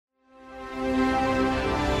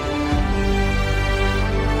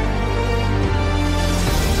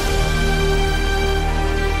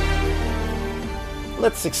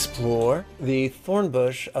Let's explore the thorn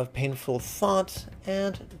bush of painful thought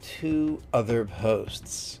and 2 other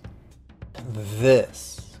posts.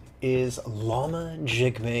 This is Lama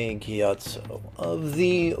Jigme Gyatso of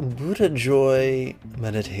the Buddha Joy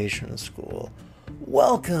Meditation School.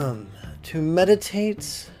 Welcome to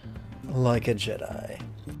Meditate Like a Jedi.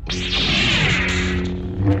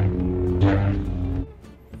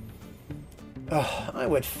 I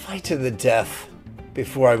would fight to the death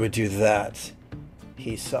before I would do that,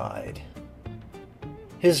 he sighed.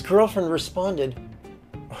 His girlfriend responded,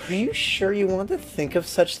 "Are you sure you want to think of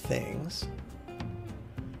such things?"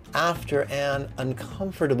 After an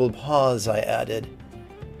uncomfortable pause, I added,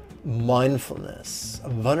 "Mindfulness,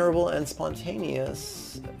 vulnerable and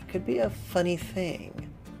spontaneous, could be a funny thing.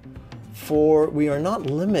 For we are not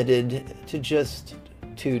limited to just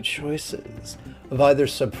 2 choices of either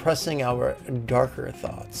suppressing our darker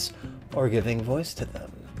thoughts or giving voice to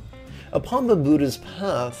them. Upon the Buddha's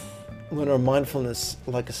path, when our mindfulness,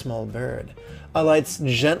 like a small bird, alights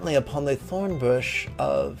gently upon the thorn bush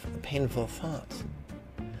of painful thought,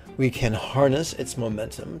 we can harness its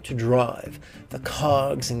momentum to drive the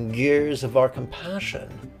cogs and gears of our compassion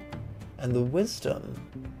and the wisdom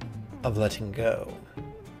of letting go.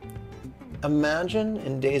 Imagine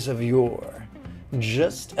in days of yore,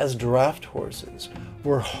 just as draft horses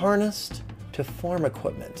were harnessed to farm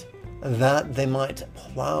equipment that they might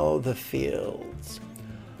plow the fields.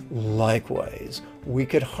 Likewise, we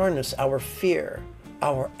could harness our fear,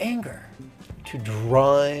 our anger, to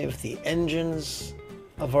drive the engines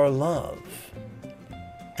of our love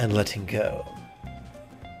and letting go.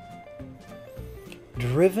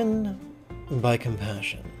 Driven by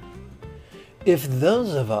compassion. If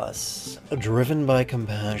those of us driven by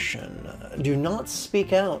compassion do not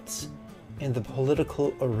speak out in the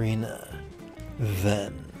political arena,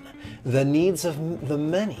 then the needs of the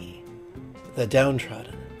many, the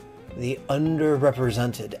downtrodden, the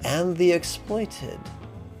underrepresented, and the exploited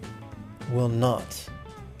will not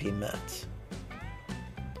be met.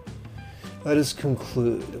 Let us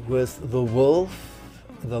conclude with the wolf,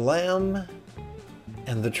 the lamb,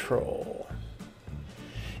 and the troll.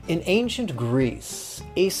 In ancient Greece,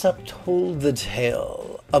 Aesop told the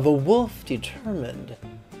tale of a wolf determined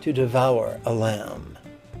to devour a lamb.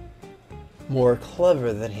 More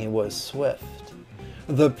clever than he was swift,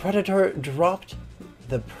 the predator dropped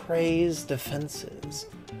the prey's defenses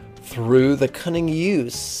through the cunning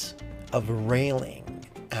use of railing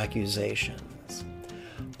accusations.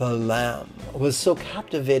 The lamb was so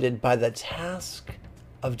captivated by the task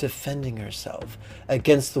of defending herself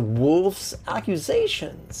against the wolf's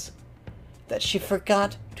accusations that she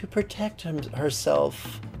forgot to protect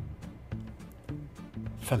herself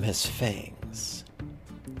from his fangs.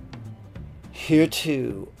 Here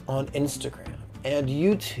too, on Instagram and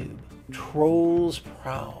YouTube, trolls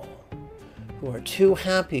prowl, who are too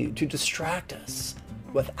happy to distract us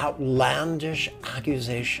with outlandish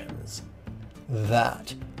accusations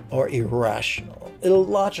that are irrational,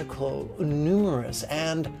 illogical, numerous,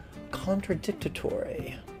 and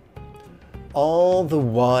contradictory. All the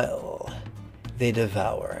while, they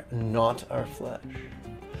devour not our flesh,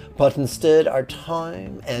 but instead our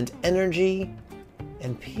time and energy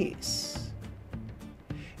and peace.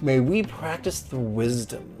 May we practice the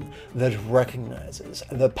wisdom that recognizes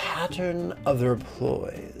the pattern of their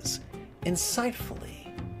ploys,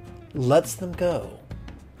 insightfully lets them go,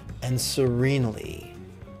 and serenely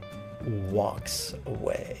walks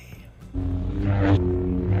away.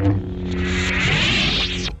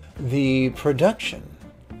 The production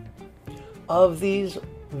of these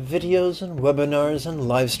videos and webinars and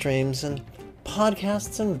live streams and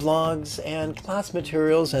podcasts and blogs and class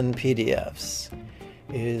materials and PDFs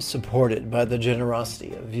is supported by the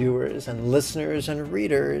generosity of viewers and listeners and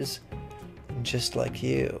readers just like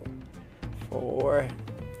you. For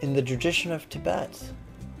in the tradition of Tibet,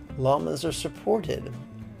 lamas are supported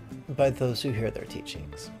by those who hear their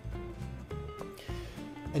teachings.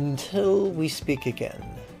 Until we speak again,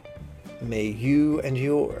 may you and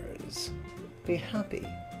yours be happy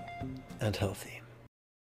and healthy.